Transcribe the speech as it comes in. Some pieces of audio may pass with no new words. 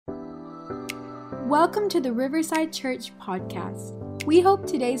Welcome to the Riverside Church podcast. We hope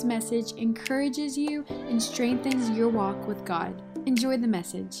today's message encourages you and strengthens your walk with God. Enjoy the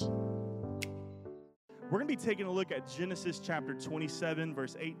message. We're going to be taking a look at Genesis chapter 27,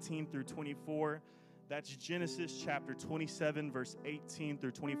 verse 18 through 24. That's Genesis chapter 27, verse 18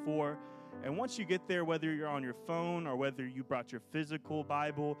 through 24. And once you get there, whether you're on your phone or whether you brought your physical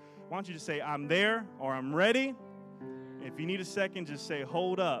Bible, why don't you just say, I'm there or I'm ready. If you need a second, just say,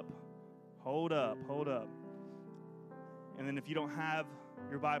 hold up. Hold up, hold up. And then if you don't have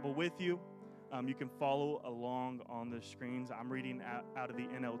your Bible with you, you can follow along on the screens. I'm reading out of the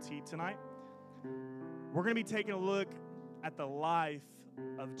NLT tonight. We're going to be taking a look at the life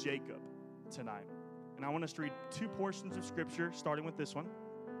of Jacob tonight. And I want us to read two portions of Scripture, starting with this one.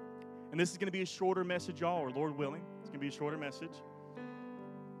 And this is going to be a shorter message, y'all, or Lord willing. It's going to be a shorter message.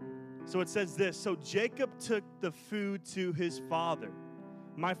 So it says this, so Jacob took the food to his father.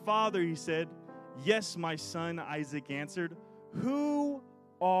 My father, he said. Yes, my son, Isaac answered. Who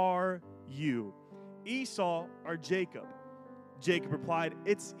are you? Esau or Jacob? Jacob replied,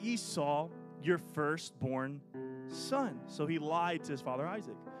 it's Esau, your firstborn son. So he lied to his father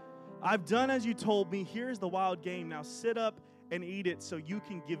Isaac. I've done as you told me. Here's the wild game. Now sit up and eat it so you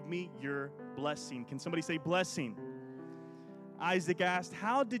can give me your blessing. Can somebody say blessing? Isaac asked,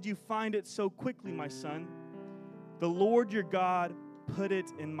 how did you find it so quickly, my son? The Lord your God put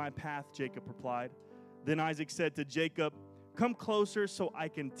it in my path, Jacob replied. Then Isaac said to Jacob, come closer so I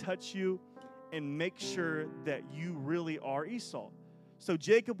can touch you and make sure that you really are Esau. So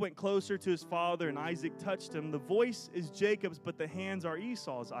Jacob went closer to his father, and Isaac touched him. The voice is Jacob's, but the hands are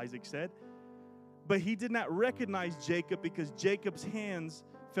Esau's, Isaac said. But he did not recognize Jacob because Jacob's hands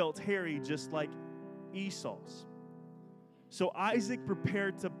felt hairy just like Esau's. So Isaac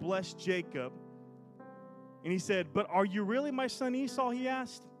prepared to bless Jacob. And he said, but are you really my son Esau, he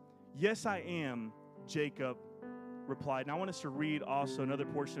asked. Yes, I am, Jacob replied. Now I want us to read also another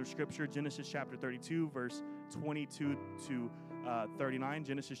portion of Scripture, Genesis chapter 32, verse 22 to 39.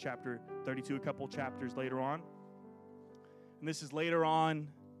 Genesis chapter 32, a couple chapters later on. And this is later on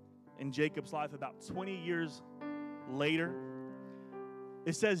in Jacob's life, about 20 years later.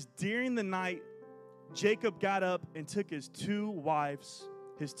 It says, during the night, Jacob got up and took his two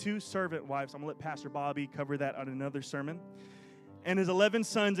servant wives. I'm going to let Pastor Bobby cover that on another sermon. And his 11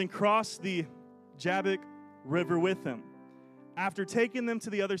 sons, and crossed the Jabbok River with him. After taking them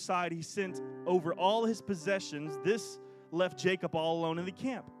to the other side, he sent over all his possessions. This left Jacob all alone in the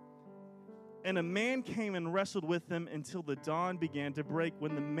camp. And a man came and wrestled with him until the dawn began to break.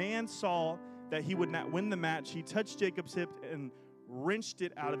 When the man saw that he would not win the match, he touched Jacob's hip and wrenched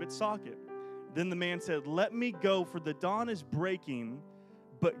it out of its socket. Then the man said, let me go, for the dawn is breaking.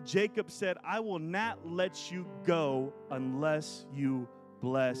 But Jacob said, I will not let you go unless you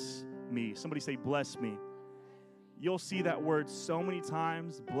bless me. Somebody say, bless me. You'll see that word so many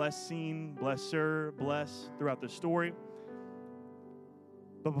times, blessing, blesser, bless, throughout the story.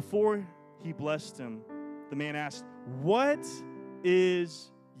 But before he blessed him, the man asked, what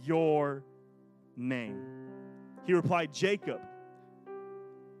is your name? He replied, Jacob.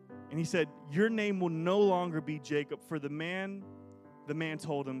 And he said, your name will no longer be Jacob, for the man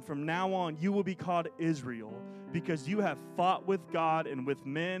told him, from now on you will be called Israel, because you have fought with God and with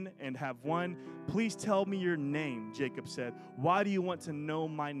men and have won. Please tell me your name, Jacob said. Why do you want to know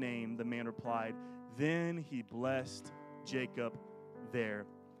my name? The man replied. Then he blessed Jacob there.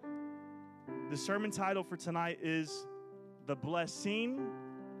 The sermon title for tonight is The Blessing,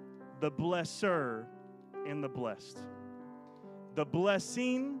 the Blesser, and the Blessed. The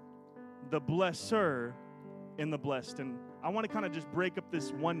blessing, the blesser, and the blessed. And I want to kind of just break up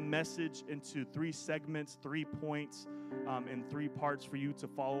this one message into 3 segments, 3 points, and 3 parts for you to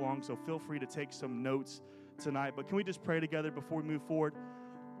follow along. So feel free to take some notes tonight. But can we just pray together before we move forward?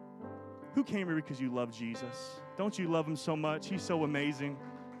 Who came here because you love Jesus? Don't you love him so much? He's so amazing.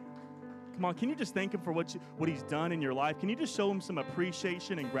 Come on, can you just thank him for what he's done in your life? Can you just show him some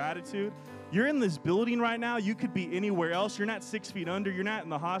appreciation and gratitude? You're in this building right now. You could be anywhere else. You're not 6 feet under. You're not in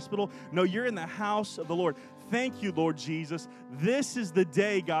the hospital. No, you're in the house of the Lord. Thank you, Lord Jesus. This is the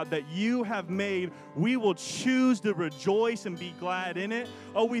day, God, that you have made. We will choose to rejoice and be glad in it.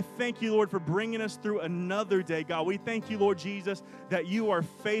 Oh, we thank you, Lord, for bringing us through another day, God. We thank you, Lord Jesus, that you are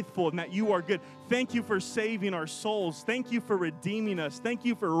faithful and that you are good. Thank you for saving our souls. Thank you for redeeming us. Thank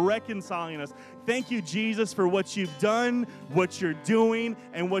you for reconciling us. Thank you, Jesus, for what you've done, what you're doing,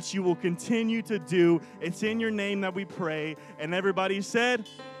 and what you will continue to do. It's in your name that we pray. And everybody said,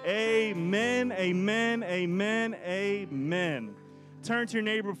 amen, amen, amen, amen. Turn to your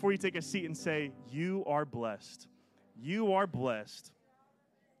neighbor before you take a seat and say, you are blessed. You are blessed.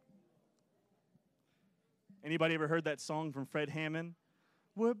 Anybody ever heard that song from Fred Hammond?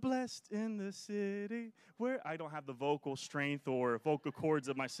 We're blessed in the city. I don't have the vocal strength or vocal cords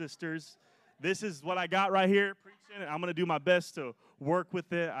of my sisters. This is what I got right here, preaching, and I'm going to do my best to work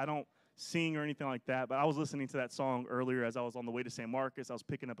with it. I don't sing or anything like that, but I was listening to that song earlier as I was on the way to San Marcos. I was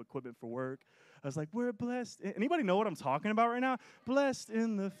picking up equipment for work. I was like, we're blessed. Anybody know what I'm talking about right now? Blessed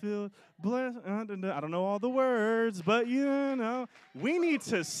in the field, blessed. I don't know all the words, but you know. We need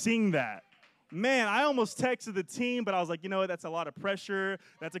to sing that. Man, I almost texted the team, but I was like, you know what? That's a lot of pressure.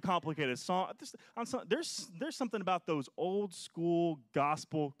 That's a complicated song. There's something about those old school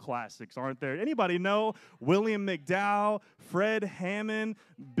gospel classics, aren't there? Anybody know William McDowell, Fred Hammond,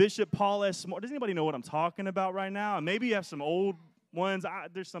 Bishop Paul S. Moore? Does anybody know what I'm talking about right now? And maybe you have some old ones.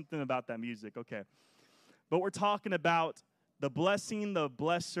 There's something about that music. Okay. But we're talking about the blessing, the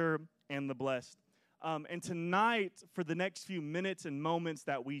blesser, and the blessed. And tonight, for the next few minutes and moments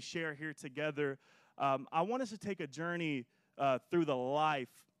that we share here together, I want us to take a journey through the life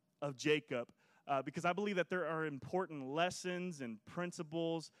of Jacob because I believe that there are important lessons and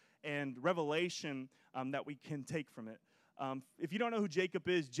principles and revelation that we can take from it. If you don't know who Jacob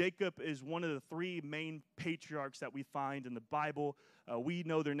is one of the three main patriarchs that we find in the Bible. We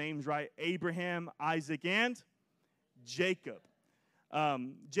know their names, right? Abraham, Isaac, and Jacob.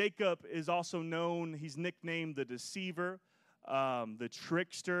 Jacob is also known, he's nicknamed the deceiver, the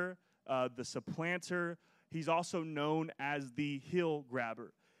trickster, the supplanter. He's also known as the hill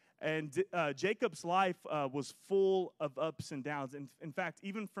grabber. And Jacob's life was full of ups and downs. In fact,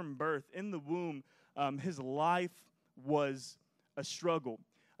 even from birth, in the womb, his life was a struggle.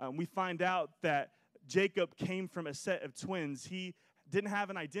 We find out that Jacob came from a set of twins. He didn't have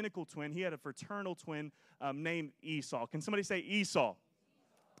an identical twin. He had a fraternal twin named Esau. Can somebody say Esau?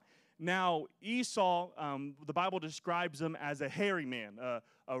 Now, Esau, the Bible describes him as a hairy man,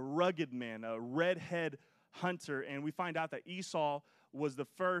 a rugged man, a redhead hunter. And we find out that Esau was the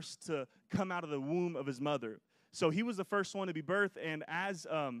first to come out of the womb of his mother. So he was the first one to be birthed. And as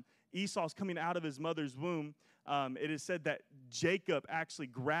Esau's coming out of his mother's womb, it is said that Jacob actually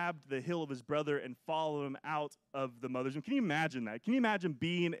grabbed the heel of his brother and followed him out of the mother's womb. Can you imagine that? Can you imagine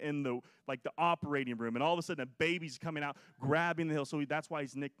being in the operating room and all of a sudden a baby's coming out grabbing the heel? So that's why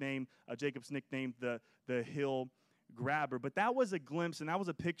he's nicknamed, Jacob's nicknamed the heel grabber. But that was a glimpse and that was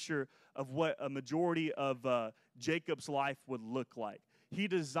a picture of what a majority of Jacob's life would look like. He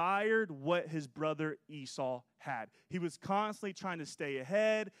desired what his brother Esau had. He was constantly trying to stay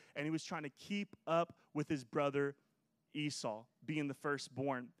ahead, and he was trying to keep up with his brother Esau, being the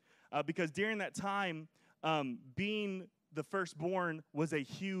firstborn. Because during that time, being the firstborn was a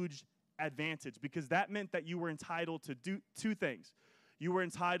huge advantage, because that meant that you were entitled to do two things. You were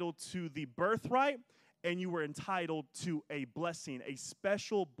entitled to the birthright, and you were entitled to a blessing, a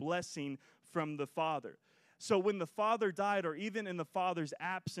special blessing from the father. So when the father died, or even in the father's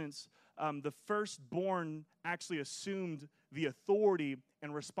absence, the firstborn actually assumed the authority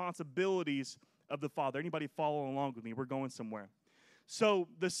and responsibilities of the father. Anybody follow along with me? We're going somewhere. So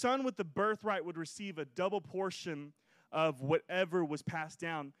the son with the birthright would receive a double portion of whatever was passed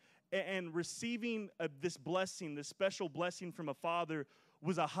down. And receiving this blessing, this special blessing from a father,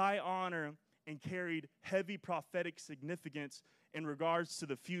 was a high honor and carried heavy prophetic significance in regards to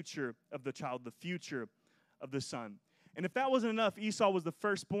the future of the child, the future of the son. And if that wasn't enough, Esau was the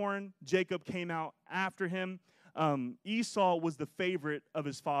firstborn. Jacob came out after him. Esau was the favorite of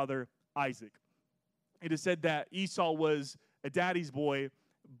his father, Isaac. It is said that Esau was a daddy's boy,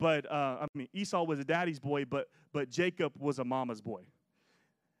 but Jacob was a mama's boy.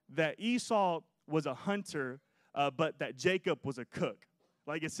 That Esau was a hunter, but that Jacob was a cook.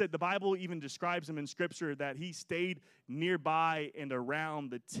 Like it said, the Bible even describes him in Scripture that he stayed nearby and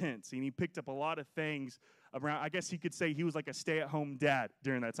around the tents, and he picked up a lot of things around. I guess you could say he was like a stay-at-home dad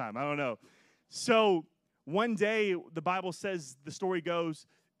during that time. I don't know. So one day, the Bible says, the story goes,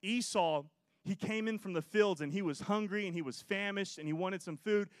 Esau, he came in from the fields, and he was hungry, and he was famished, and he wanted some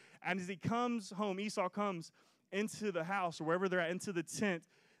food. And as he comes home, Esau comes into the house, or wherever they're at, into the tent,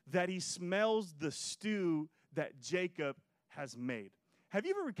 that he smells the stew that Jacob has made. Have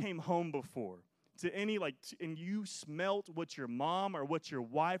you ever came home before to any, and you smelt what your mom or what your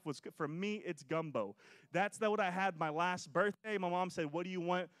wife was? For me, it's gumbo. That's what I had my last birthday. My mom said, what do you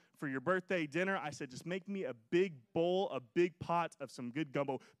want for your birthday dinner? I said, just make me a big bowl, a big pot of some good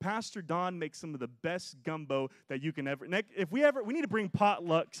gumbo. Pastor Don makes some of the best gumbo that you can ever. We need to bring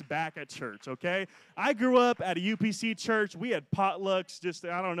potlucks back at church, okay? I grew up at a UPC church. We had potlucks,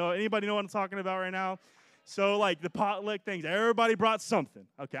 I don't know. Anybody know what I'm talking about right now? So, the potluck things, everybody brought something.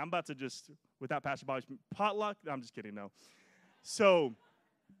 Okay, I'm about to without Pastor Bobby's potluck, I'm just kidding, no. So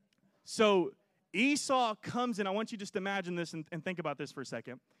Esau comes in. I want you just to imagine this and think about this for a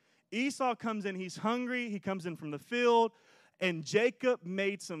second. Esau comes in. He's hungry. He comes in from the field. And Jacob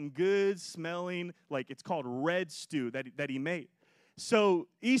made some good smelling, like it's called red stew that he made. So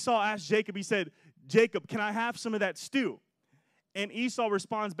Esau asked Jacob, he said, Jacob, can I have some of that stew? And Esau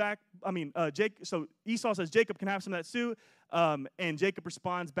responds back, so Esau says, Jacob, can I have some of that stew? And Jacob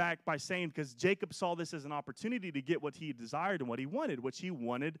responds back by saying, because Jacob saw this as an opportunity to get what he desired and what he wanted, which he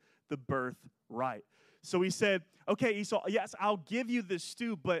wanted the birthright. So he said, okay, Esau, yes, I'll give you this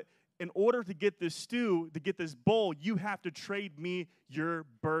stew, but in order to get this stew, to get this bowl, you have to trade me your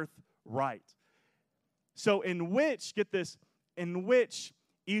birthright. So in which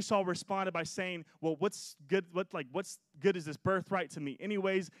Esau responded by saying, well, what's good is this birthright to me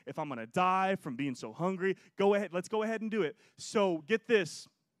anyways? If I'm going to die from being so hungry, let's go ahead and do it. So get this.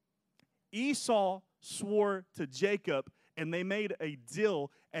 Esau swore to Jacob, and they made a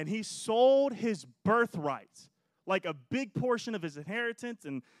deal, and he sold his birthright, like a big portion of his inheritance,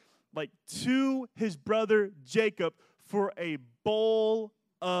 and like to his brother Jacob for a bowl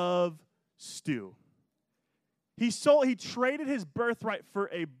of stew. He traded his birthright for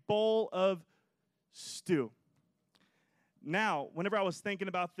a bowl of stew. Now, whenever I was thinking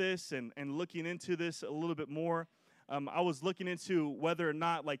about this and looking into this a little bit more, I was looking into whether or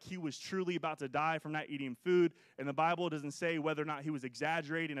not like he was truly about to die from not eating food. And the Bible doesn't say whether or not he was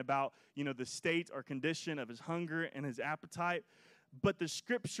exaggerating about, the state or condition of his hunger and his appetite. But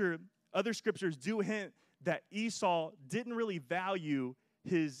other scriptures do hint that Esau didn't really value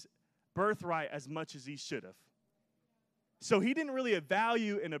his birthright as much as he should have. So he didn't really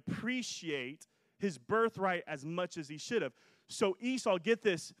value and appreciate his birthright as much as he should have. So Esau, get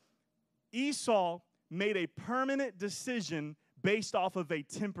this, Esau made a permanent decision based off of a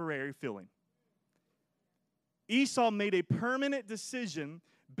temporary feeling. Esau made a permanent decision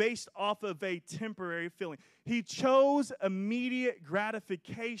based off of a temporary feeling. He chose immediate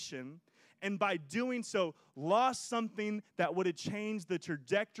gratification, and by doing so, lost something that would have changed the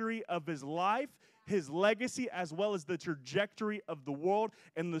trajectory of his life, his legacy, as well as the trajectory of the world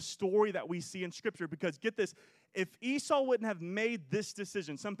and the story that we see in Scripture. Because get this, if Esau wouldn't have made this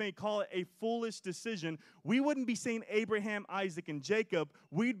decision, some may call it a foolish decision, we wouldn't be saying Abraham, Isaac, and Jacob.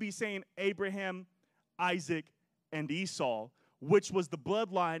 We'd be saying Abraham, Isaac, and Esau, which was the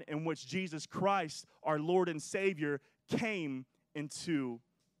bloodline in which Jesus Christ, our Lord and Savior, came into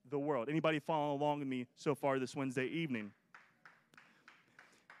the world. Anybody following along with me so far this Wednesday evening?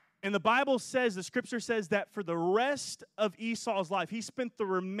 And the Bible says, the Scripture says that for the rest of Esau's life, he spent the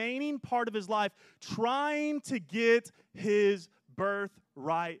remaining part of his life trying to get his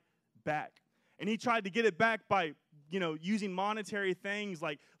birthright back. And he tried to get it back by, using monetary things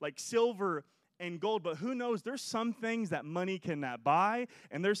like silver and gold. But who knows, there's some things that money cannot buy,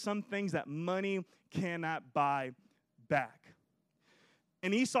 and there's some things that money cannot buy back.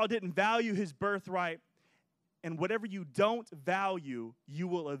 And Esau didn't value his birthright. And whatever you don't value, you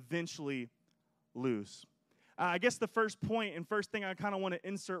will eventually lose. I guess the first point and first thing I kind of want to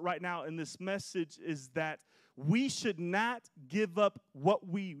insert right now in this message is that we should not give up what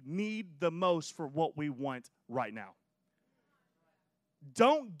we need the most for what we want right now.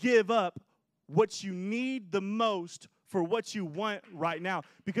 Don't give up what you need the most for what you want right now.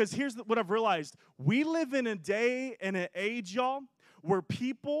 Because here's what I've realized. We live in a day and an age, y'all, where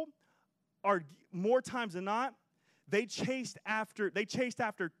people are more times than not, they chased after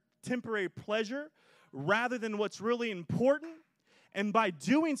temporary pleasure rather than what's really important. And by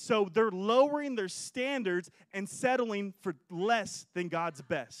doing so, they're lowering their standards and settling for less than God's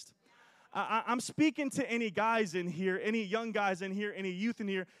best. I'm speaking to any guys in here, any young guys in here, any youth in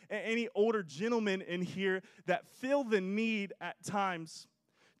here, any older gentlemen in here that feel the need at times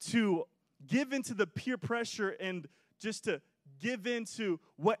to give into the peer pressure and just to give into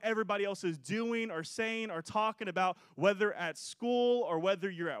what everybody else is doing or saying or talking about, whether at school or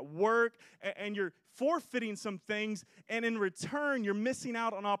whether you're at work, and you're forfeiting some things, and in return, you're missing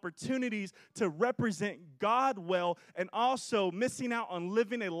out on opportunities to represent God well, and also missing out on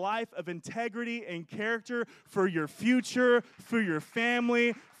living a life of integrity and character for your future, for your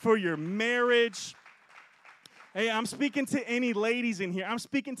family, for your marriage. Hey, I'm speaking to any ladies in here. I'm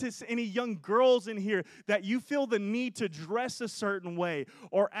speaking to any young girls in here that you feel the need to dress a certain way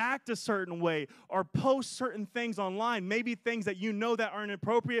or act a certain way or post certain things online, maybe things that you know that aren't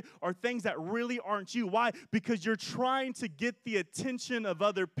appropriate or things that really aren't you. Why? Because you're trying to get the attention of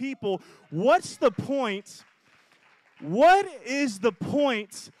other people. What's the point? What is the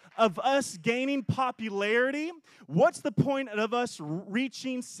point of us gaining popularity? What's the point of us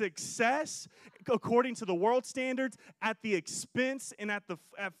reaching success according to the world standards at the expense and at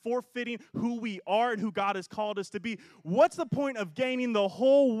forfeiting who we are and who God has called us to be? What's the point of gaining the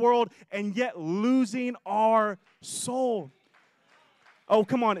whole world and yet losing our soul? Oh,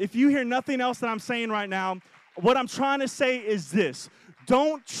 come on. If you hear nothing else that I'm saying right now, what I'm trying to say is this.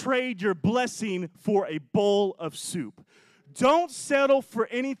 Don't trade your blessing for a bowl of soup. Don't settle for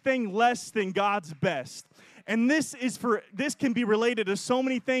anything less than God's best. And this can be related to so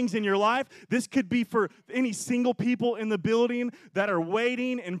many things in your life. This could be for any single people in the building that are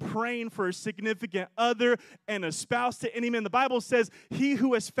waiting and praying for a significant other and a spouse to any man. The Bible says, he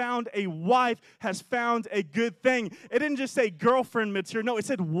who has found a wife has found a good thing. It didn't just say girlfriend material. No, it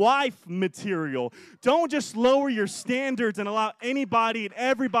said wife material. Don't just lower your standards and allow anybody and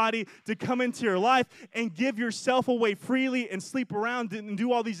everybody to come into your life and give yourself away freely and sleep around and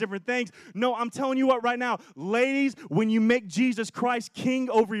do all these different things. No, I'm telling you what right now, ladies, when you make Jesus Christ king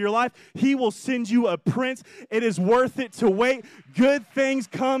over your life, he will send you a prince. It is worth it to wait. Good things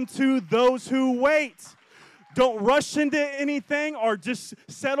come to those who wait. Don't rush into anything or just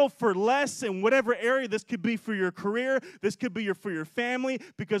settle for less in whatever area. This could be for your career. This could be for your family.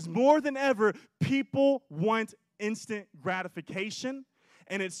 Because more than ever, people want instant gratification.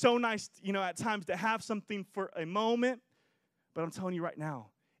 And it's so nice, at times to have something for a moment. But I'm telling you right now,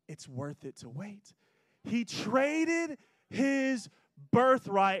 it's worth it to wait. He traded his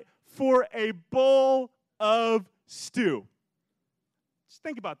birthright for a bowl of stew. Just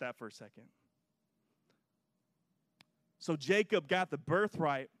think about that for a second. So Jacob got the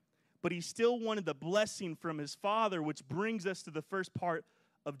birthright, but he still wanted the blessing from his father, which brings us to the first part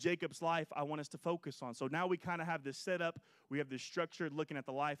of Jacob's life I want us to focus on. So now we kind of have this set up. We have this structure looking at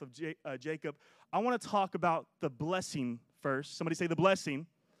the life of Jacob. I want to talk about the blessing first. Somebody say the blessing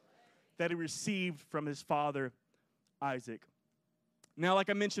that he received from his father, Isaac. Now, like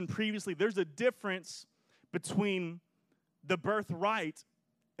I mentioned previously, there's a difference between the birthright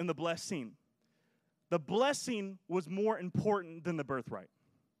and the blessing. The blessing was more important than the birthright.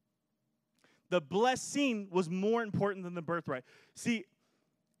 The blessing was more important than the birthright. See,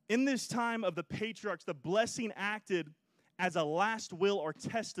 in this time of the patriarchs, the blessing acted as a last will or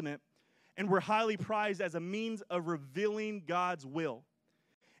testament and were highly prized as a means of revealing God's will.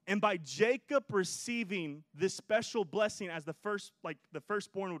 And by Jacob receiving this special blessing as the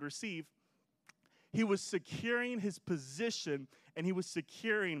firstborn would receive, he was securing his position and he was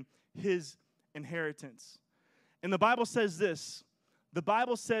securing his inheritance. And the Bible says this. The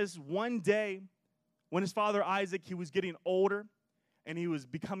Bible says one day when his father Isaac, he was getting older and he was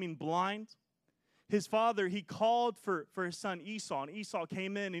becoming blind, his father, he called for his son Esau. And Esau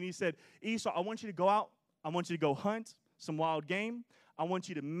came in and he said, Esau, I want you to go out. I want you to go hunt some wild game. I want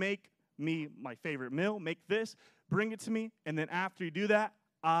you to make me my favorite meal. Make this, bring it to me, and then after you do that,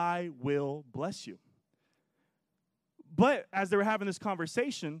 I will bless you. But as they were having this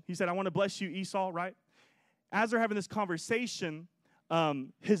conversation, he said, I want to bless you, Esau, right? As they're having this conversation,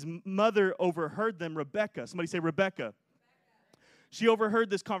 his mother overheard them, Rebekah. Somebody say Rebekah. She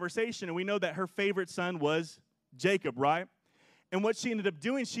overheard this conversation, and we know that her favorite son was Jacob, right? And what she ended up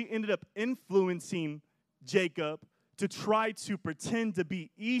doing, she ended up influencing Jacob to try to pretend to be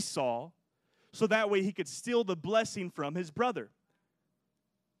Esau so that way he could steal the blessing from his brother.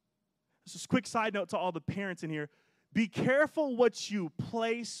 Just a quick side note to all the parents in here. Be careful what you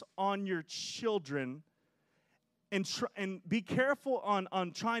place on your children and be careful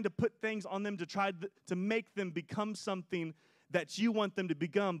on trying to put things on them to try to make them become something that you want them to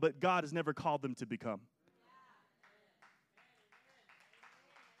become, but God has never called them to become.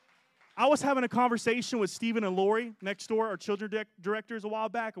 I was having a conversation with Stephen and Lori next door, our children directors, a while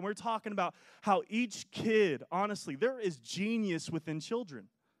back, and we were talking about how each kid, honestly, there is genius within children.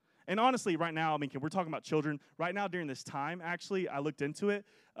 And honestly, right now, we're talking about children. Right now, during this time, actually, I looked into it.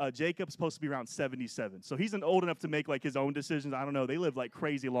 Jacob's supposed to be around 77. So he's old enough to make, his own decisions. I don't know. They live,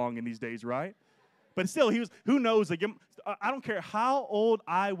 crazy long in these days, right? But still, who knows? I don't care how old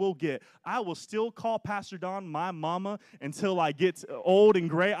I will get. I will still call Pastor Don my mama until I get old and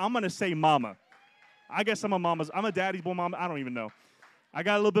gray. I'm going to say mama. I guess I'm a daddy's boy mama. I don't even know. I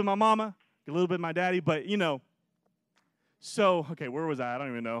got a little bit of my mama, a little bit of my daddy, but, So, okay, where was I? I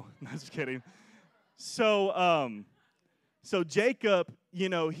don't even know. I'm just kidding. So Jacob,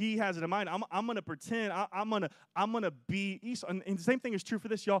 he has it in mind. I'm going to pretend. I'm going to be Esau. And the same thing is true for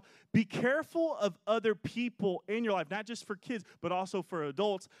this, y'all. Be careful of other people in your life, not just for kids, but also for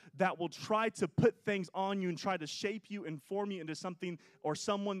adults that will try to put things on you and try to shape you and form you into something or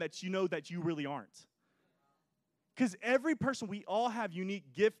someone that you know that you really aren't. Because every person, we all have unique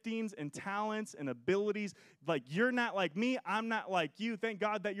giftings and talents and abilities. Like, you're not like me. I'm not like you. Thank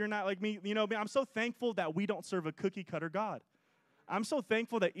God that you're not like me. You know, I'm so thankful that we don't serve a cookie-cutter God. I'm so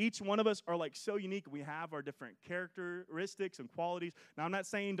thankful that each one of us are like so unique. We have our different characteristics and qualities. Now, I'm not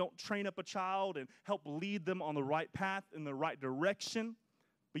saying don't train up a child and help lead them on the right path in the right direction.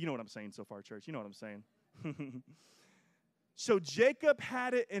 But you know what I'm saying so far, church. You know what I'm saying. So Jacob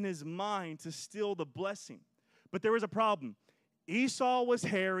had it in his mind to steal the blessing. But there was a problem. Esau was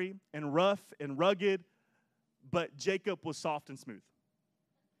hairy and rough and rugged, but Jacob was soft and smooth.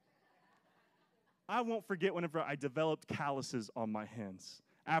 I won't forget whenever I developed calluses on my hands.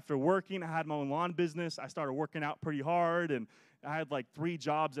 After working, I had my own lawn business. I started working out pretty hard, and I had like 3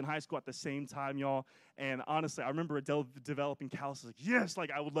 jobs in high school at the same time, y'all. And honestly, I remember developing calluses. Like, yes,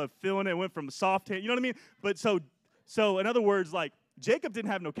 like I would love feeling it. It went from soft hand, you know what I mean? But so in other words, like Jacob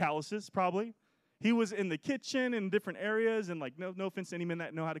didn't have no calluses, probably. He was in the kitchen in different areas, and like no offense to any men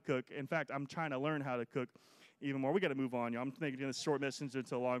that know how to cook. In fact, I'm trying to learn how to cook even more. We got to move on, y'all. I'm making this short message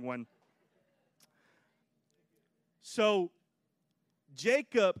into a long one. So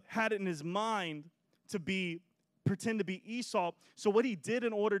Jacob had it in his mind to pretend to be Esau. So what he did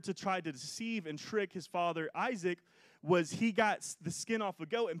in order to try to deceive and trick his father Isaac was he got the skin off a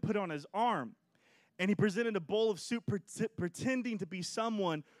goat and put it on his arm. And he presented a bowl of soup pretending to be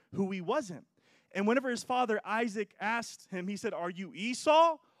someone who he wasn't. And whenever his father Isaac asked him, he said, "Are you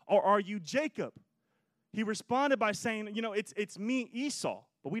Esau or are you Jacob?" He responded by saying, it's me, Esau.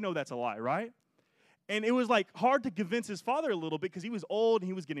 But we know that's a lie, right? And it was like hard to convince his father a little bit because he was old and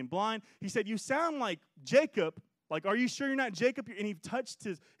he was getting blind. He said, "You sound like Jacob. Like, are you sure you're not Jacob?" And he touched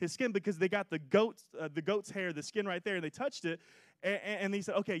his skin because they got the goat's hair, the skin right there, and they touched it. And he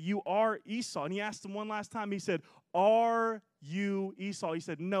said, "Okay, you are Esau." And he asked him one last time. He said, "Are you Esau?" He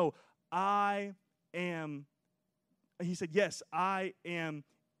said, "No, I am." He said, "Yes, I am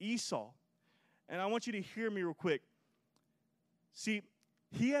Esau." And I want you to hear me real quick. See,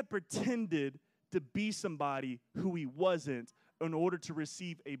 he had pretended to be somebody who he wasn't in order to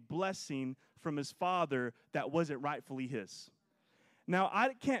receive a blessing from his father that wasn't rightfully his. Now,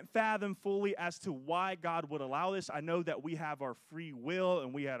 I can't fathom fully as to why God would allow this. I know that we have our free will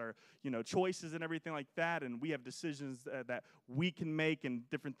and we had our, choices and everything like that, and we have decisions that we can make and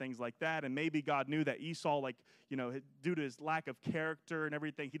different things like that. And maybe God knew that Esau, due to his lack of character and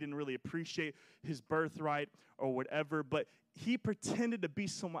everything, he didn't really appreciate his birthright or whatever. But he pretended to be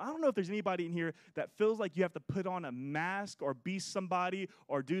someone. I don't know if there's anybody in here that feels like you have to put on a mask or be somebody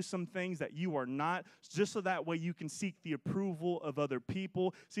or do some things that you are not, just so that way you can seek the approval of other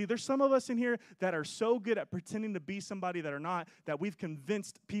people. See, there's some of us in here that are so good at pretending to be somebody that are not, that we've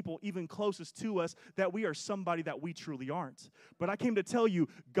convinced people even closest to us that we are somebody that we truly aren't. But I came to tell you,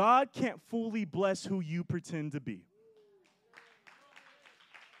 God can't fully bless who you pretend to be.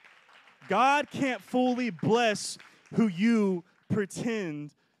 God can't fully bless who you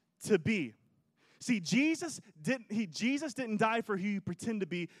pretend to be. See, Jesus didn't die for who you pretend to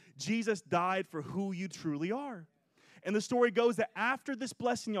be. Jesus died for who you truly are. And the story goes that after this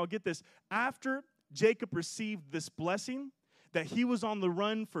blessing, y'all get this, after Jacob received this blessing, that he was on the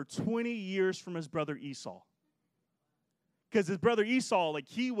run for 20 years from his brother Esau. Because his brother Esau,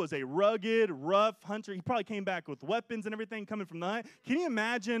 he was a rugged, rough hunter. He probably came back with weapons and everything coming from the hunt. Can you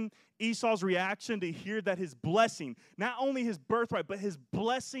imagine Esau's reaction to hear that his blessing, not only his birthright, but his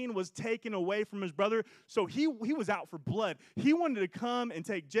blessing was taken away from his brother? So he was out for blood. He wanted to come and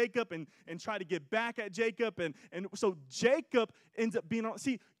take Jacob and try to get back at Jacob. And so Jacob ends up being,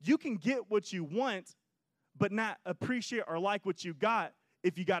 see, you can get what you want, but not appreciate or like what you got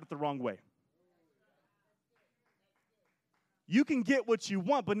if you got it the wrong way. You can get what you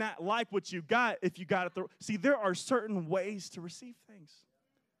want, but not like what you got if you got it. See, there are certain ways to receive things.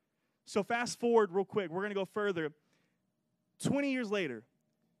 So fast forward real quick. We're going to go further. 20 years later,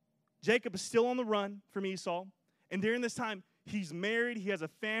 Jacob is still on the run from Esau. And during this time, he's married. He has a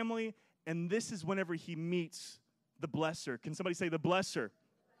family. And this is whenever he meets the blesser. Can somebody say the blesser?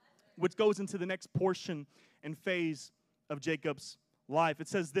 Which goes into the next portion and phase of Jacob's life. It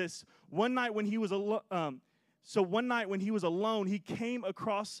says this: one night when he was alone, he came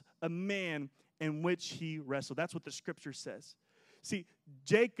across a man in which he wrestled. That's what the scripture says. See,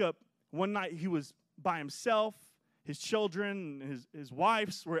 Jacob, one night he was by himself. His children, his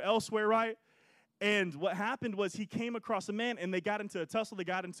wives were elsewhere, right? And what happened was he came across a man, and they got into a tussle. They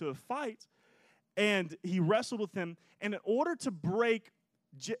got into a fight, and he wrestled with him. And in order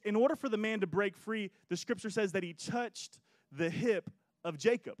for the man to break free, the scripture says that he touched the hip of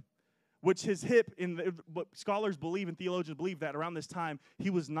Jacob, which his hip, what scholars believe and theologians believe, that around this time, he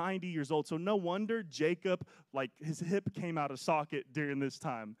was 90 years old. So no wonder Jacob, like his hip came out of socket during this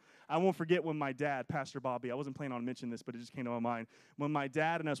time. I won't forget when my dad, Pastor Bobby, I wasn't planning on mentioning this, but it just came to my mind. When my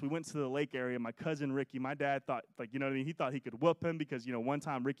dad and us, we went to the lake area, my cousin Ricky, my dad thought, like, you know what I mean? He thought he could whoop him because, you know, one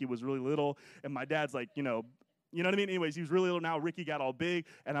time Ricky was really little, and my dad's like, you know what I mean? Anyways, he was really little. Now Ricky got all big,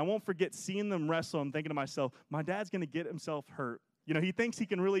 and I won't forget seeing them wrestle and thinking to myself, my dad's going to get himself hurt. You know, he thinks he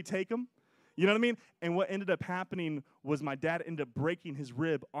can really take him. You know what I mean? And what ended up happening was my dad ended up breaking his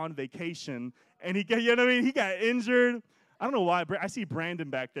rib on vacation, and he got, you know what I mean? He got injured. I don't know why. I see Brandon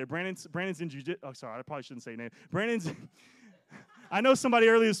back there. Brandon's in jiu-jitsu. Oh, sorry, I probably shouldn't say name. Brandon's. I know somebody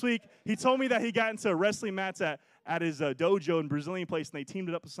earlier this week. He told me that he got into wrestling mats at his dojo in Brazilian place, and they teamed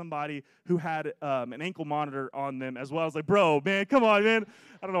it up with somebody who had an ankle monitor on them as well. I was like, bro, man, come on, man.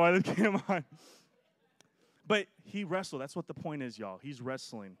 I don't know why this came on. But he wrestled. That's what the point is, y'all. He's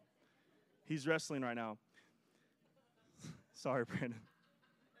wrestling. He's wrestling right now. Sorry, Brandon.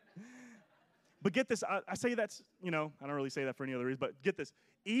 But get this, I say that's, you know, I don't really say that for any other reason, but get this.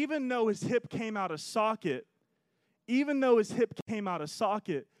 Even though his hip came out of socket,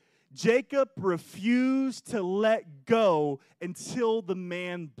 Jacob refused to let go until the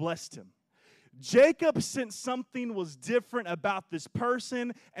man blessed him. Jacob sensed something was different about this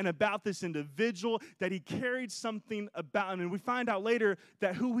person and about this individual, that he carried something about him. And we find out later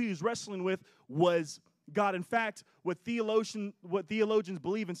that who he was wrestling with was God. In fact, what theologians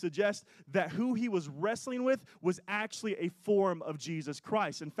believe and suggest that who he was wrestling with was actually a form of Jesus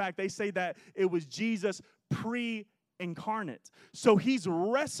Christ. In fact, they say that it was Jesus pre-incarnate. So he's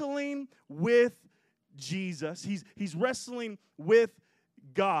wrestling with Jesus. He's wrestling with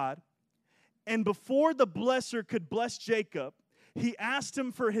God. And before the blesser could bless Jacob, he asked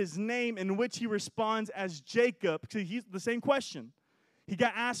him for his name, in which he responds as Jacob. He's the same question. He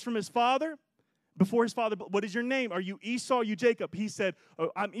got asked from his father. Before his father, what is your name? Are you Esau? Are you Jacob? He said, oh,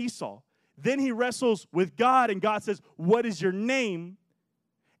 I'm Esau. Then he wrestles with God, and God says, what is your name?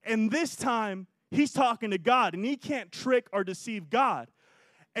 And this time, he's talking to God, and he can't trick or deceive God.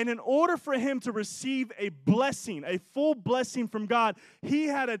 And in order for him to receive a blessing, a full blessing from God, he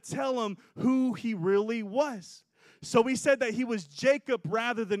had to tell him who he really was. So we said that he was Jacob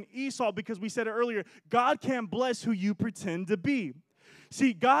rather than Esau, because we said it earlier, God can't bless who you pretend to be.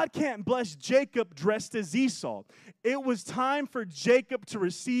 See, God can't bless Jacob dressed as Esau. It was time for Jacob to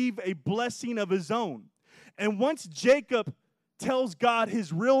receive a blessing of his own. And once Jacob tells God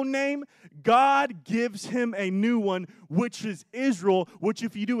his real name, God gives him a new one, which is Israel, which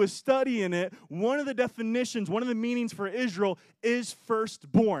if you do a study in it, one of the definitions, one of the meanings for Israel is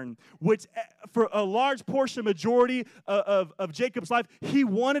firstborn, which for a large portion, majority of Jacob's life, he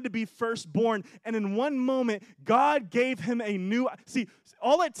wanted to be firstborn. And in one moment, God gave him a new, see,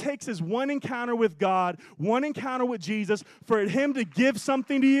 all it takes is one encounter with God, one encounter with Jesus, for him to give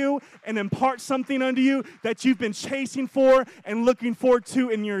something to you and impart something unto you that you've been chasing for and looking forward to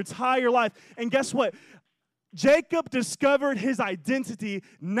in your entire life. And guess what? Jacob discovered his identity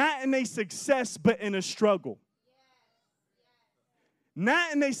not in a success, but in a struggle.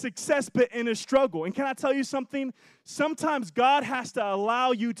 Not in a success, but in a struggle. And can I tell you something? Sometimes God has to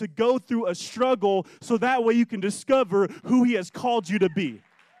allow you to go through a struggle so that way you can discover who he has called you to be.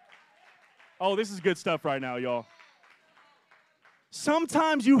 Oh, this is good stuff right now, y'all.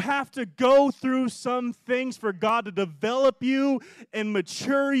 Sometimes you have to go through some things for God to develop you and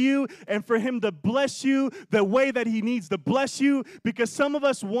mature you and for him to bless you the way that he needs to bless you, because some of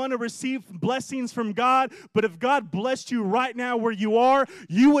us want to receive blessings from God, but if God blessed you right now where you are,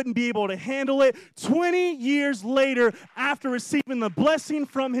 you wouldn't be able to handle it. 20 years later, after receiving the blessing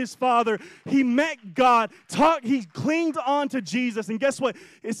from his father, he met God, he clinged on to Jesus, and guess what?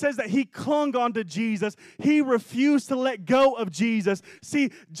 It says that he clung on to Jesus. He refused to let go of Jesus.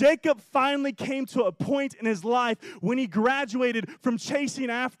 See, Jacob finally came to a point in his life when he graduated from chasing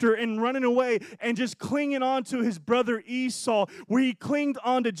after and running away and just clinging on to his brother Esau, where he clinged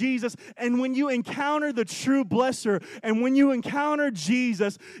on to Jesus. And when you encounter the true blesser and when you encounter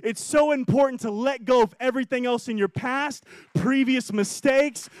Jesus, it's so important to let go of everything else in your past, previous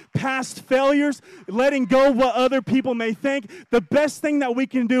mistakes, past failures, letting go of what other people may think. The best thing that we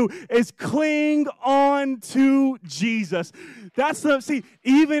can do is cling on to Jesus.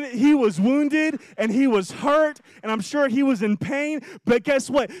 Even he was wounded and he was hurt, and I'm sure he was in pain, but guess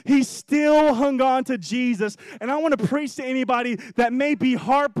what? He still hung on to Jesus. And I want to preach to anybody that may be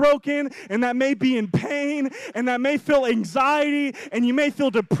heartbroken and that may be in pain and that may feel anxiety and you may feel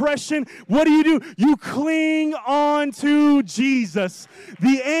depression. What do? You cling on to Jesus,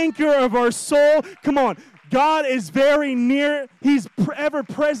 the anchor of our soul. Come on. God is very near. He's ever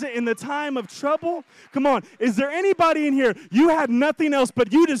present in the time of trouble. Come on. Is there anybody in here, you had nothing else,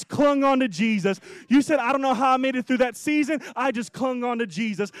 but you just clung on to Jesus? You said, I don't know how I made it through that season. I just clung on to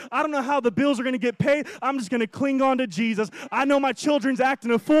Jesus. I don't know how the bills are going to get paid. I'm just going to cling on to Jesus. I know my children's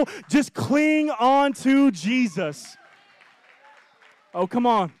acting a fool. Just cling on to Jesus. Oh, come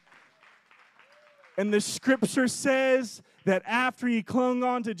on. And the scripture says that after he clung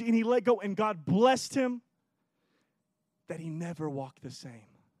on to, and he let go, and God blessed him, that he never walked the same.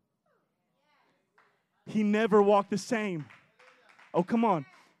 He never walked the same. Oh, come on.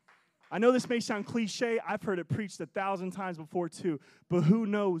 I know this may sound cliche. I've heard it preached 1,000 times before too. But who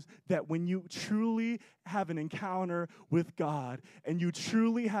knows that when you truly have an encounter with God and you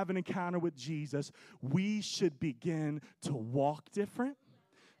truly have an encounter with Jesus, we should begin to walk different,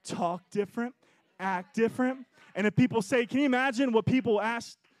 talk different, act different. And if people say, can you imagine what people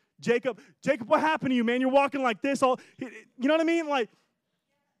asked Jacob, what happened to you, man? You're walking like this. You know what I mean? Like,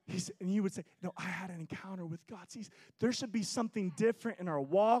 and he would say, no, I had an encounter with God. See, there should be something different in our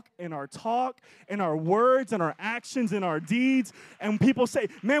walk, in our talk, in our words, in our actions, in our deeds. And people say,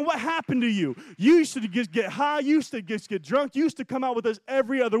 man, what happened to you? You used to just get high. You used to just get drunk. You used to come out with us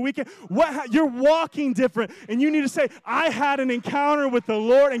every other weekend. You're walking different. And you need to say, I had an encounter with the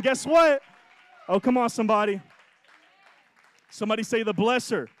Lord. And guess what? Oh, come on, somebody. Somebody say the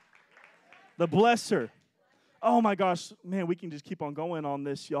blesser. The blesser. Oh, my gosh. Man, we can just keep on going on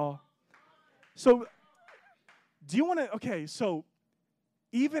this, y'all. So, do you want to, okay, so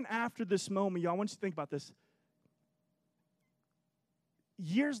even after this moment, y'all, I want you to think about this.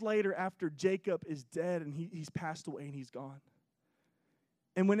 Years later, after Jacob is dead and he's passed away and he's gone.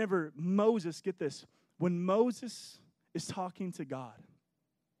 And whenever Moses, get this, when Moses is talking to God,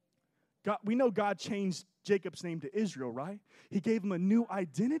 we know God changed Jacob's name to Israel, right? He gave him a new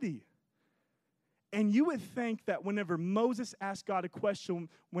identity. And you would think that whenever Moses asked God a question,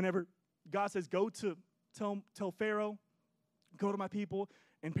 whenever God says, go to tell Pharaoh, go to my people,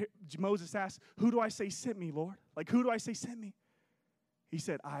 and Moses asked, who do I say sent me, Lord? Like, who do I say sent me? He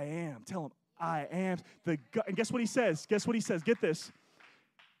said, I am. Tell him, I am the God. And guess what he says? Guess what he says? Get this.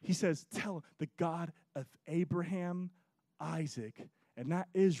 He says, tell him, the God of Abraham, Isaac, and not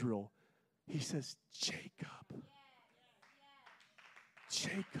Israel. He says, Jacob.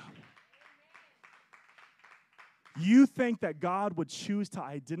 Jacob. You think that God would choose to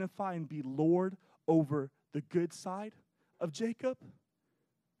identify and be Lord over the good side of Jacob,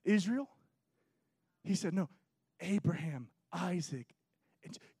 Israel? He said, no, Abraham, Isaac,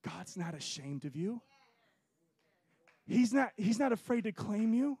 and God's not ashamed of you. He's not afraid to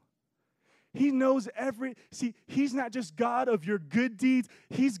claim you. He knows he's not just God of your good deeds.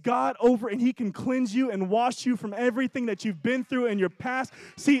 He's God over, and he can cleanse you and wash you from everything that you've been through in your past.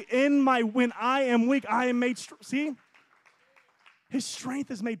 See, when I am weak, I am made strong. See? His strength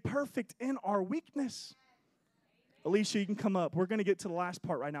is made perfect in our weakness. Alicia, you can come up. We're going to get to the last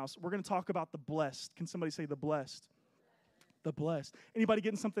part right now. So we're going to talk about the blessed. Can somebody say the blessed? The blessed. Anybody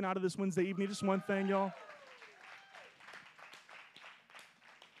getting something out of this Wednesday evening? Just one thing, y'all.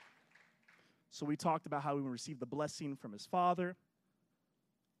 So we talked about how we received the blessing from his father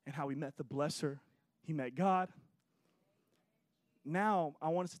and how we met the blesser. He met God. Now, I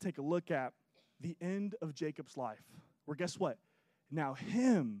want us to take a look at the end of Jacob's life, where guess what? Now,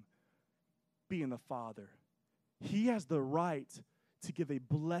 him being the father, he has the right to give a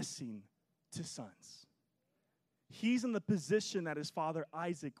blessing to sons. He's in the position that his father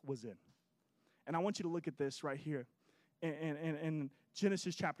Isaac was in. And I want you to look at this right here. And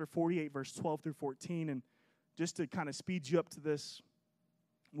Genesis chapter 48, verse 12 through 14. And just to kind of speed you up to this,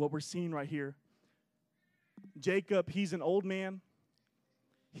 what we're seeing right here. Jacob, he's an old man.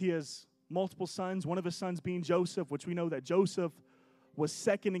 He has multiple sons, one of his sons being Joseph, which we know that Joseph was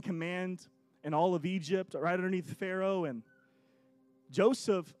second in command in all of Egypt, right underneath Pharaoh. And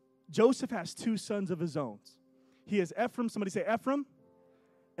Joseph has two sons of his own. He has Ephraim, somebody say Ephraim,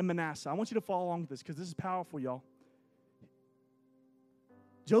 and Manasseh. I want you to follow along with this because this is powerful, y'all.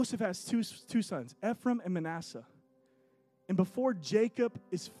 Joseph has two sons, Ephraim and Manasseh. And before Jacob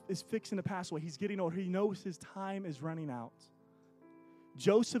is fixing to pass away, he's getting older. He knows his time is running out.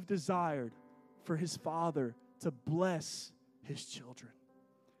 Joseph desired for his father to bless his children.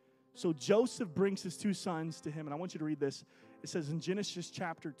 So Joseph brings his two sons to him, and I want you to read this. It says in Genesis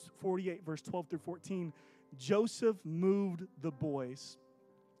chapter 48, verse 12 through 14, Joseph moved the boys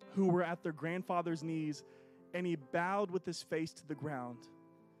who were at their grandfather's knees, and he bowed with his face to the ground.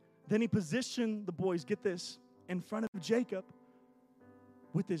 Then he positioned the boys, get this, in front of Jacob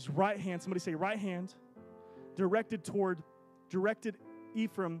with his right hand, somebody say right hand, directed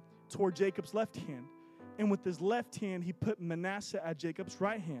Ephraim toward Jacob's left hand. And with his left hand, he put Manasseh at Jacob's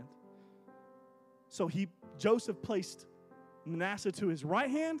right hand. So Joseph placed Manasseh to his right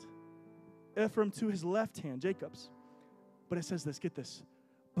hand, Ephraim to his left hand, Jacob's. But it says this, get this.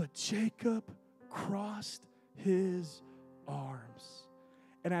 But Jacob crossed his arms.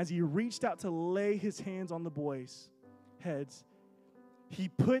 And as he reached out to lay his hands on the boys' heads, he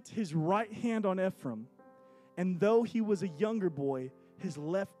put his right hand on Ephraim. And though he was a younger boy,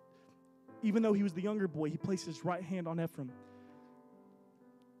 even though he was the younger boy, he placed his right hand on Ephraim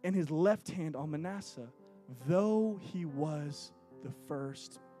and his left hand on Manasseh, though he was the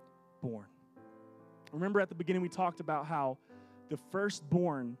firstborn. Remember at the beginning we talked about how the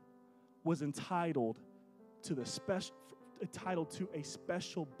firstborn was entitled to a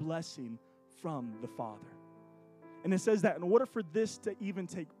special blessing from the Father. And it says that in order for this to even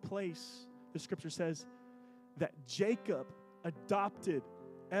take place, the scripture says that Jacob adopted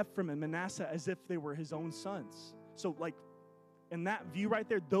Ephraim and Manasseh as if they were his own sons. So like in that view right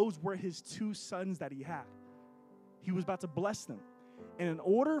there, those were his two sons that he had. He was about to bless them. And in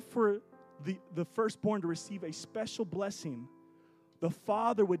order for the firstborn to receive a special blessing, the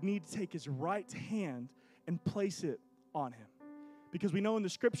father would need to take his right hand and place it on him. Because we know in the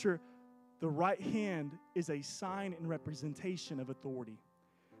scripture, the right hand is a sign and representation of authority.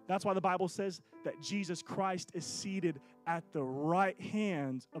 That's why the Bible says that Jesus Christ is seated at the right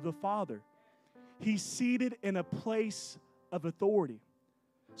hand of the Father. He's seated in a place of authority.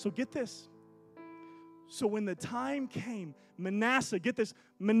 So get this. So when the time came, Manasseh, get this,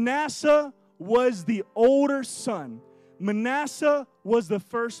 Manasseh was the older son. Manasseh was the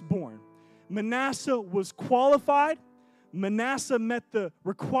firstborn. Manasseh was qualified. Manasseh met the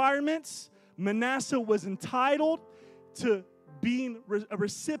requirements. Manasseh was entitled to being a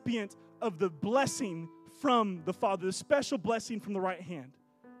recipient of the blessing from the Father, the special blessing from the right hand.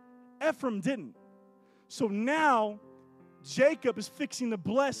 Ephraim didn't. So now Jacob is fixing to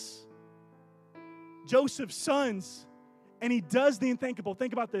bless Joseph's sons, and he does the unthinkable.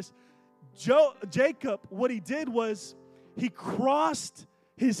 Think about this. Jacob, what he did was he crossed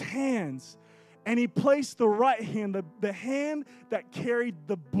his hands and he placed the right hand, the hand that carried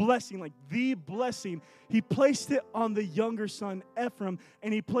the blessing, like the blessing, he placed it on the younger son, Ephraim,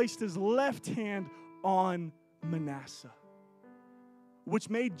 and he placed his left hand on Manasseh, which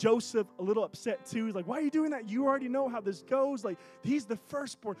made Joseph a little upset too. He's like, why are you doing that? You already know how this goes. Like, he's the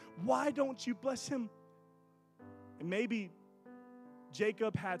firstborn. Why don't you bless him? And maybe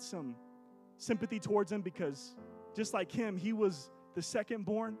Jacob had some sympathy towards him because just like him, he was the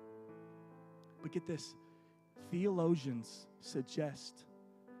secondborn. But get this, theologians suggest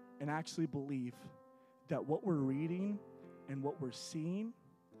and actually believe that what we're reading and what we're seeing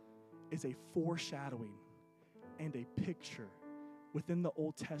is a foreshadowing and a picture within the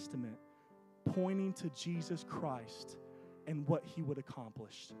Old Testament pointing to Jesus Christ and what he would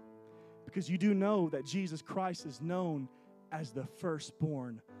accomplish. Because you do know that Jesus Christ is known as the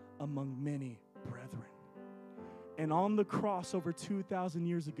firstborn among many brethren. And on the cross over 2,000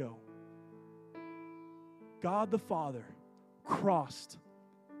 years ago, God the Father crossed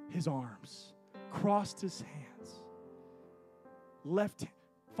his arms, crossed his hands, left,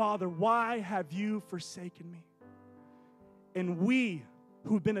 Father, why have you forsaken me? And we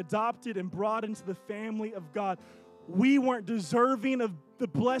who've been adopted and brought into the family of God, we weren't deserving of the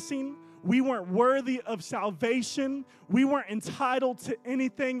blessing. We weren't worthy of salvation. We weren't entitled to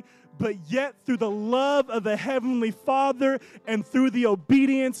anything, but yet through the love of the Heavenly Father and through the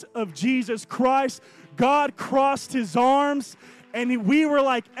obedience of Jesus Christ, God crossed his arms, and we were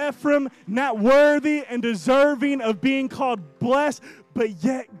like Ephraim, not worthy and deserving of being called blessed, but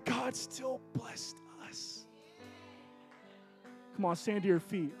yet God still blessed us. Come on, stand to your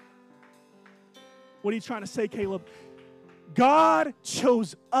feet. What are you trying to say, Caleb? God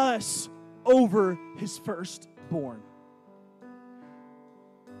chose us over his firstborn.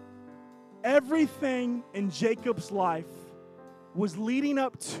 Everything in Jacob's life was leading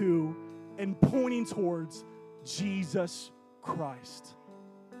up to and pointing towards Jesus Christ.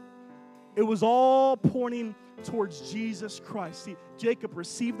 It was all pointing towards Jesus Christ. See, Jacob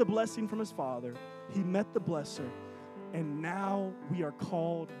received the blessing from his father. He met the blesser. And now we are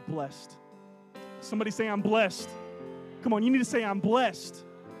called blessed. Somebody say, I'm blessed. Come on, you need to say, I'm blessed.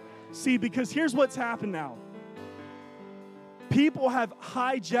 See, because here's what's happened now. People have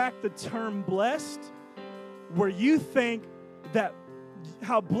hijacked the term blessed, where you think that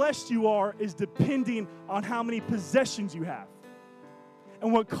how blessed you are is depending on how many possessions you have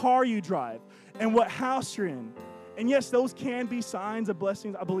and what car you drive and what house you're in. And yes, those can be signs of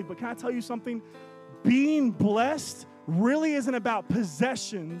blessings, I believe. But can I tell you something? being blessed really isn't about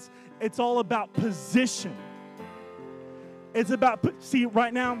possessions. It's all about position. It's about, see,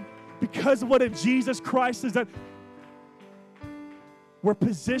 right now, because of what Jesus Christ has done, we're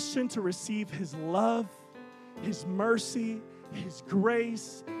positioned to receive His love, His mercy, His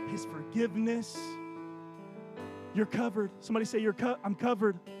grace, His forgiveness. You're covered. Somebody say, I'm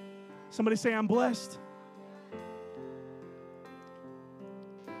covered. Somebody say, I'm blessed.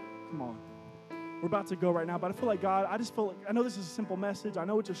 Come on. We're about to go right now, but I feel like God, I know this is a simple message. I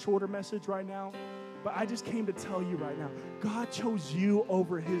know it's a shorter message right now, but I just came to tell you right now, God chose you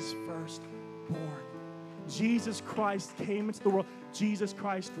over His firstborn. Jesus Christ came into the world. Jesus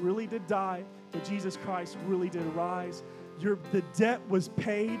Christ really did die, but Jesus Christ really did rise. The debt was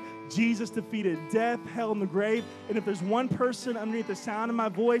paid. Jesus defeated death, hell, and the grave. And if there's one person underneath the sound of my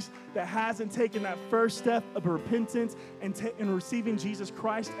voice that hasn't taken that first step of repentance and receiving Jesus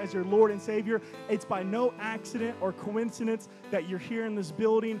Christ as your Lord and Savior, it's by no accident or coincidence that you're here in this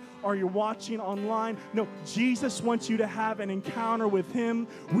building or you're watching online. No, Jesus wants you to have an encounter with Him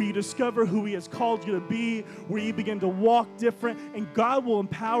where you discover who He has called you to be, where you begin to walk different, and God will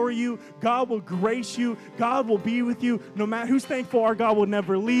empower you. God will grace you. God will be with you. No matter who's thankful, our God will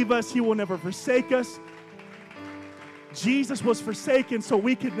never leave us. He will never forsake us. Jesus was forsaken so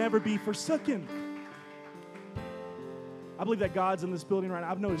we could never be forsaken. I believe that God's in this building right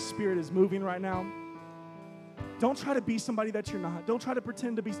now. I know His Spirit is moving right now. Don't try to be somebody that you're not. Don't try to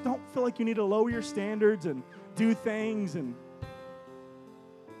pretend to be. Don't feel like you need to lower your standards and do things and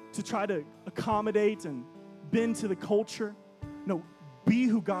to try to accommodate and bend to the culture. No, be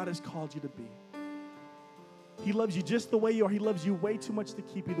who God has called you to be. He loves you just the way you are. He loves you way too much to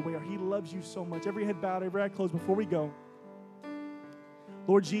keep you the way you are. He loves you so much. Every head bowed, every eye closed. Before we go,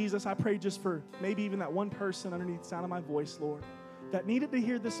 Lord Jesus, I pray just for maybe even that one person underneath the sound of my voice, Lord, that needed to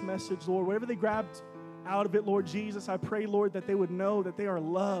hear this message, Lord. Whatever they grabbed out of it, Lord Jesus, I pray, Lord, that they would know that they are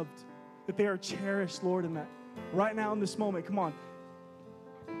loved, that they are cherished, Lord, and that right now in this moment, come on,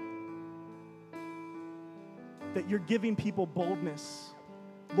 that you're giving people boldness,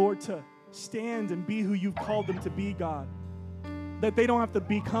 Lord, to stand and be who you've called them to be, God. That they don't have to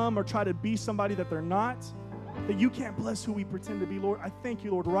become or try to be somebody that they're not. That you can't bless who we pretend to be, Lord. I thank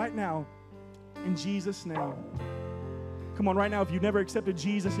you, Lord, right now, in Jesus' name. Come on, right now, if you've never accepted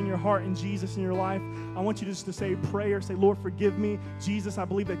Jesus in your heart and Jesus in your life, I want you just to say a prayer. Say, Lord, forgive me. Jesus, I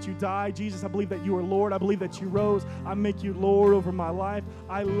believe that you died. Jesus, I believe that you are Lord. I believe that you rose. I make you Lord over my life.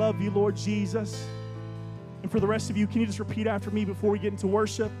 I love you, Lord Jesus. And for the rest of you, can you just repeat after me before we get into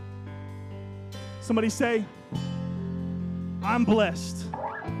worship? Somebody say, I'm blessed.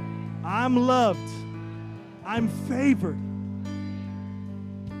 I'm loved. I'm favored.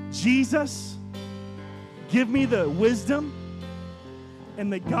 Jesus, give me the wisdom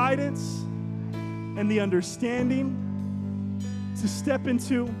and the guidance and the understanding to step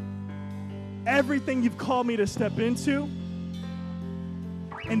into everything you've called me to step into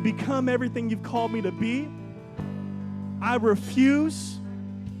and become everything you've called me to be. I refuse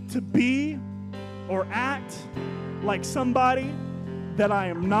to be or act like somebody that I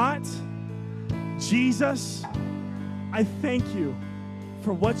am not. Jesus, I thank you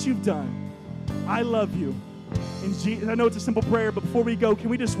for what you've done. I love you. And I know it's a simple prayer, but before we go, can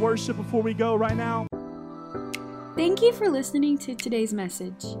we just worship before we go right now? Thank you for listening to today's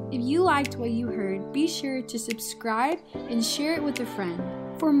message. If you liked what you heard, be sure to subscribe and share it with a friend.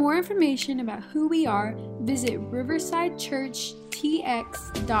 For more information about who we are, visit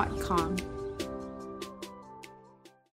riversidechurchtx.com.